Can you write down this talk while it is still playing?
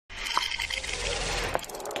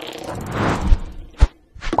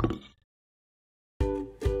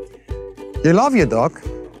You love your dog,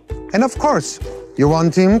 and of course, you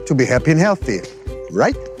want him to be happy and healthy,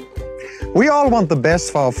 right? We all want the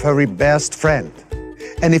best for our furry best friend.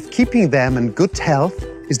 And if keeping them in good health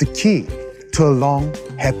is the key to a long,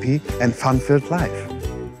 happy, and fun-filled life.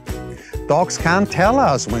 Dogs can't tell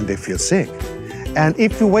us when they feel sick. And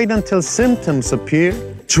if we wait until symptoms appear,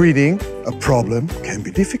 treating a problem can be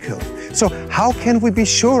difficult. So how can we be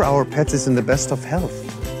sure our pet is in the best of health?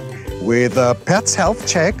 With a PEZZ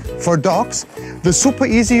HealthCheck for dogs, the super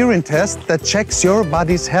easy urine test that checks your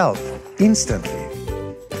body's health instantly.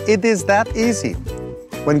 It is that easy.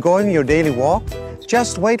 When going your daily walk,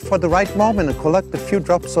 just wait for the right moment and collect a few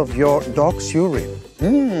drops of your dog's urine.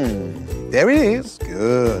 There it is.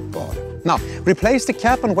 Good boy. Now, replace the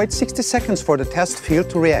cap and wait 60 seconds for the test field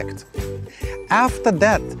to react. After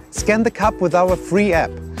that, scan the cup with our free app.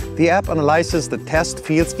 The app analyzes the test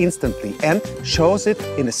fields instantly and shows it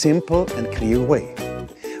in a simple and clear way.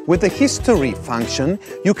 With the history function,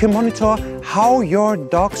 you can monitor how your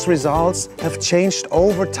dog's results have changed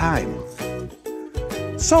over time.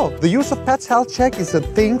 So, the use of PEZZ HealthCheck is a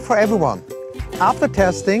thing for everyone. After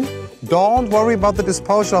testing, don't worry about the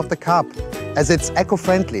disposal of the cup, as it's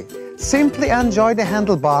eco-friendly. Simply enjoy the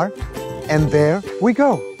handlebar, and there we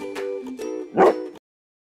go.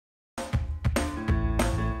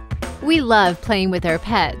 We love playing with our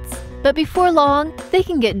pets, but before long, they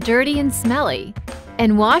can get dirty and smelly.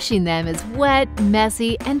 And washing them is wet,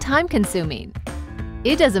 messy, and time-consuming.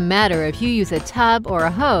 It doesn't matter if you use a tub or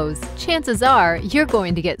a hose, chances are you're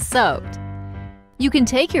going to get soaked. You can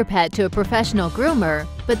take your pet to a professional groomer,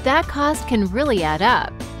 but that cost can really add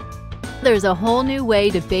up. There's a whole new way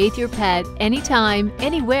to bathe your pet anytime,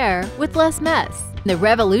 anywhere, with less mess. The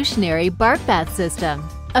revolutionary bark bath system.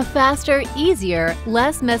 A faster, easier,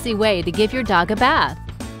 less messy way to give your dog a bath.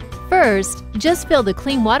 First, just fill the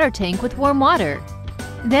clean water tank with warm water.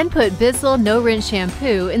 Then put PEZZ no-rinse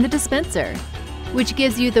shampoo in the dispenser, which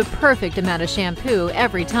gives you the perfect amount of shampoo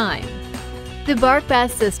every time. The bark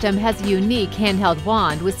bath system has a unique handheld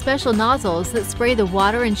wand with special nozzles that spray the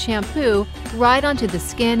water and shampoo right onto the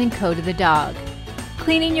skin and coat of the dog,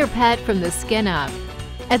 cleaning your pet from the skin up.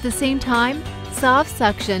 At the same time, soft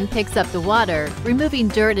suction picks up the water, removing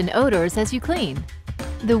dirt and odors as you clean.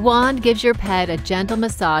 The wand gives your pet a gentle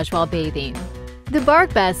massage while bathing. The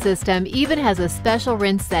bark bath system even has a special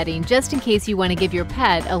rinse setting just in case you want to give your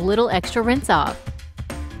pet a little extra rinse off.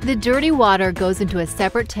 The dirty water goes into a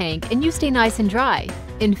separate tank and you stay nice and dry.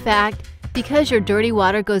 In fact, because your dirty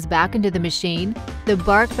water goes back into the machine, the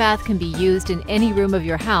bark bath can be used in any room of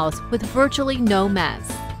your house with virtually no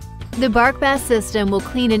mess. The bark bath system will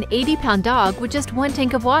clean an 80-pound dog with just one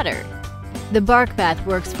tank of water. The bark bath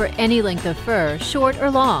works for any length of fur, short or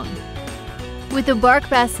long. With the bark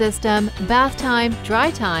bath system, bath time, dry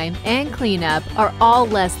time, and cleanup are all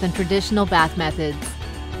less than traditional bath methods,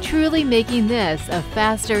 truly making this a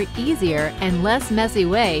faster, easier, and less messy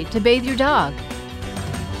way to bathe your dog.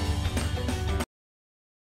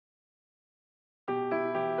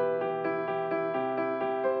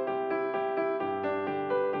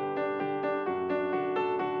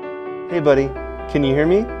 Hey buddy, can you hear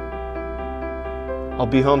me? I'll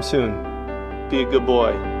be home soon. Be a good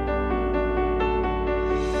boy.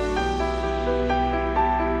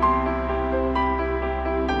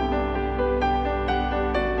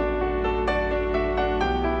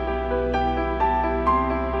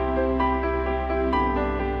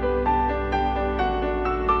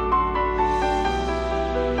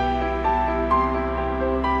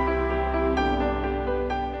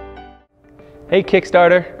 Hey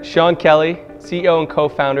Kickstarter, Sean Kelly, CEO and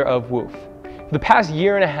co-founder of Woof. For the past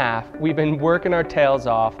year and a half, we've been working our tails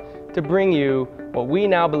off to bring you what we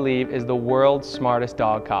now believe is the world's smartest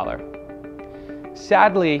dog collar.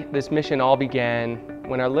 Sadly, this mission all began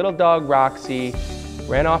when our little dog Roxy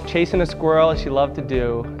ran off chasing a squirrel as she loved to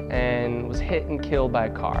do and was hit and killed by a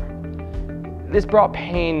car. This brought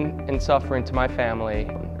pain and suffering to my family.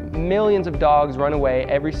 Millions of dogs run away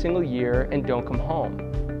every single year and don't come home.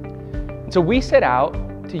 So we set out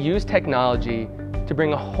to use technology to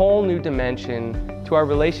bring a whole new dimension to our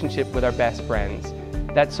relationship with our best friends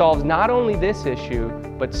that solves not only this issue,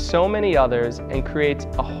 but so many others and creates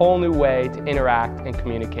a whole new way to interact and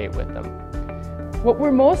communicate with them. What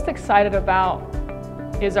we're most excited about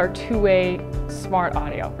is our two-way smart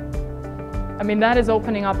audio. I mean, that is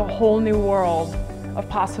opening up a whole new world of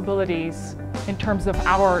possibilities in terms of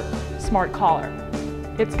our smart collar.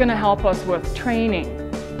 It's going to help us with training,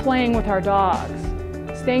 playing with our dogs,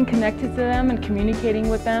 staying connected to them and communicating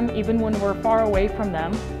with them even when we're far away from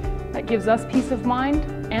them. That gives us peace of mind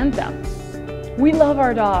and them. We love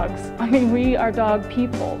our dogs. I mean, we are dog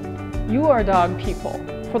people. You are dog people.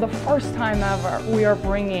 for the first time ever, we are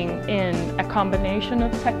bringing in a combination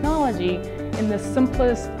of technology in the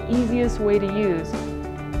simplest, easiest way to use,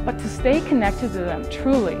 but to stay connected to them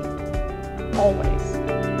truly, always.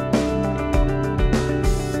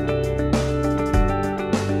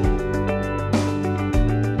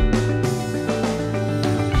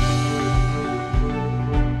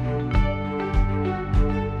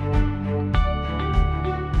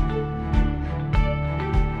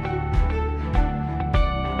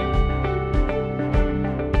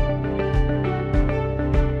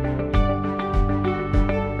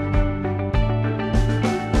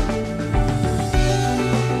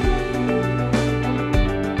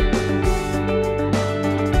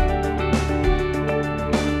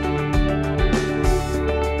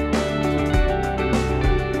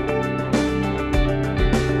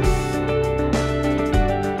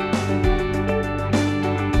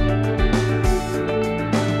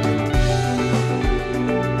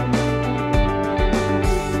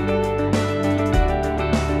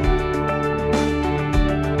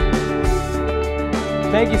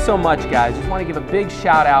 Thank you so much, guys. Just want to give a big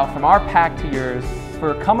shout out from our pack to yours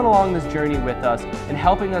for coming along this journey with us and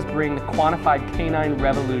helping us bring the quantified canine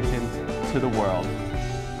revolution to the world.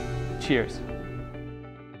 Cheers.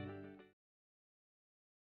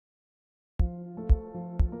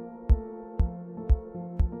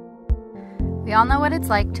 We all know what it's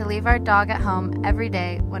like to leave our dog at home every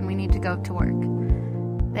day when we need to go to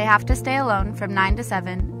work. They have to stay alone from 9 to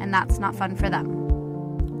 7, and that's not fun for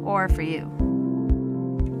them. Or for you.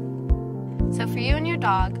 So for you and your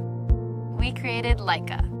dog, we created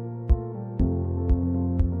Leica.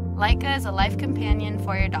 Leica is a life companion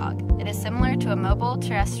for your dog. It is similar to a mobile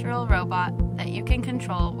terrestrial robot that you can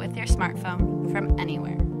control with your smartphone from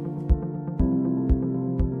anywhere.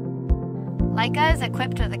 Leica is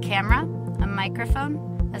equipped with a camera, a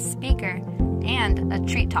microphone, a speaker, and a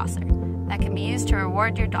treat tosser that can be used to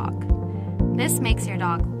reward your dog. This makes your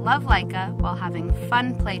dog love Leica while having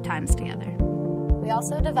fun playtimes together. We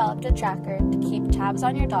also developed a tracker to keep tabs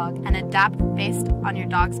on your dog and adapt based on your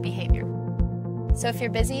dog's behavior. So if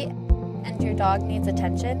you're busy and your dog needs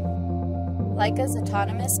attention, Leica's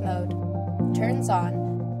autonomous mode turns on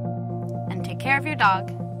and take care of your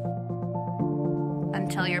dog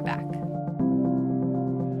until you're back.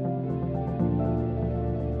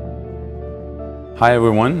 Hi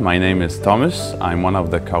everyone, my name is Thomas. I'm one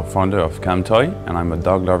of the co-founders of CamToy and I'm a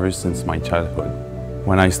dog lover since my childhood.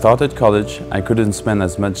 When I started college, I couldn't spend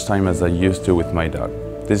as much time as I used to with my dog.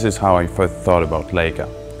 This is how I first thought about Leica,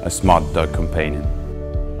 a smart dog companion.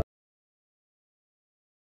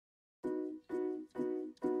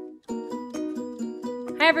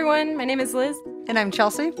 Hi everyone, my name is Liz. And I'm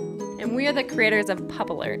Chelsea. And we are the creators of Pup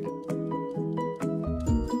Alert.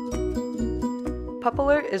 Pup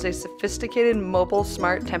Alert is a sophisticated mobile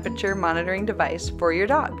smart temperature monitoring device for your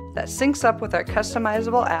dog that syncs up with our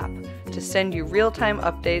customizable app to send you real-time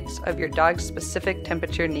updates of your dog's specific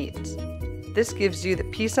temperature needs. This gives you the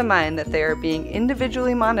peace of mind that they are being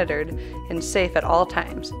individually monitored and safe at all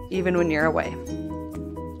times, even when you're away.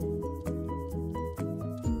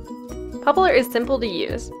 Pup Alert is simple to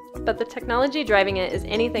use, but the technology driving it is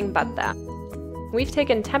anything but that. We've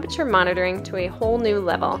taken temperature monitoring to a whole new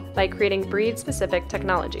level by creating breed-specific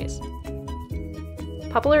technologies.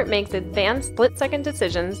 Pup Alert makes advanced split-second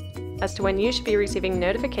decisions as to when you should be receiving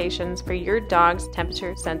notifications for your dog's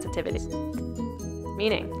temperature sensitivity.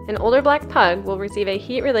 Meaning, an older black pug will receive a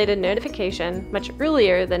heat-related notification much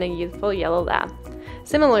earlier than a youthful yellow lab.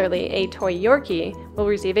 Similarly, a toy Yorkie will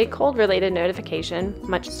receive a cold-related notification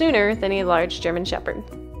much sooner than a large German Shepherd.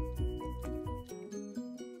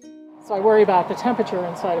 So I worry about the temperature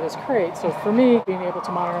inside of his crate. So for me, being able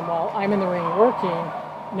to monitor him while I'm in the ring working,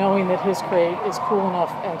 knowing that his crate is cool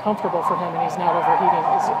enough and comfortable for him and he's not overheating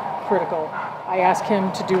is critical. I ask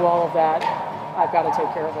him to do all of that. I've got to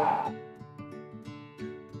take care of it.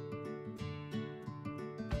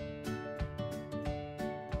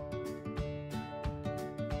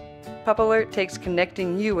 Pup Alert takes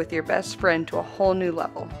connecting you with your best friend to a whole new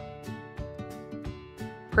level.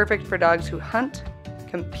 Perfect for dogs who hunt,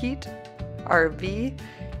 compete, RV,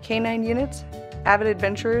 canine units, avid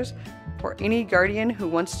adventurers, or any guardian who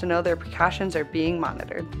wants to know their precautions are being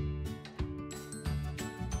monitored.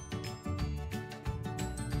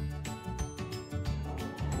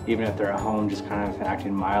 Even if they're at home, just kind of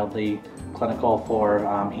acting mildly clinical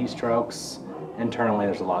for heat strokes, internally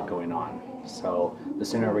there's a lot going on. So the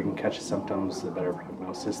sooner we can catch the symptoms, the better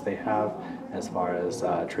prognosis they have as far as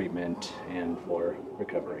treatment and for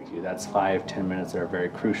recovery. That's 5-10 minutes that are very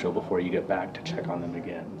crucial before you get back to check on them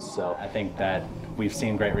again. So I think that we've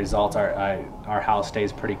seen great results. Our house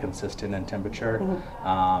stays pretty consistent in temperature,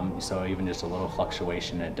 so even just a little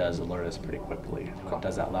fluctuation, it does alert us pretty quickly. It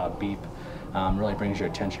does that loud beep. Really brings your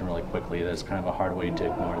attention really quickly. There's kind of a hard way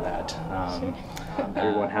to ignore that.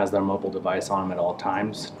 Everyone has their mobile device on them at all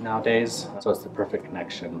times nowadays, so it's the perfect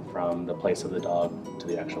connection from the place of the dog to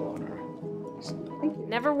the actual owner.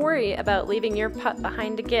 Never worry about leaving your pup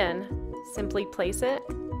behind again. Simply place it,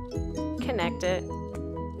 connect it,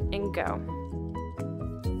 and go.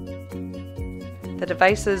 The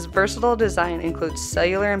device's versatile design includes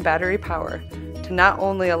cellular and battery power to not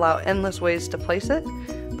only allow endless ways to place it,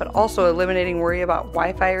 but also eliminating worry about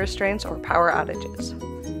Wi-Fi restraints or power outages.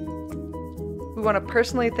 We want to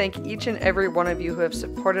personally thank each and every one of you who have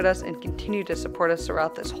supported us and continue to support us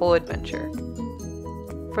throughout this whole adventure.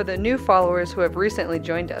 For the new followers who have recently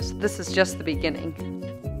joined us, this is just the beginning.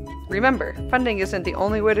 Remember, funding isn't the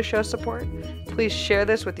only way to show support. Please share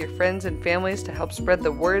this with your friends and families to help spread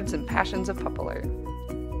the words and passions of Pup Alert.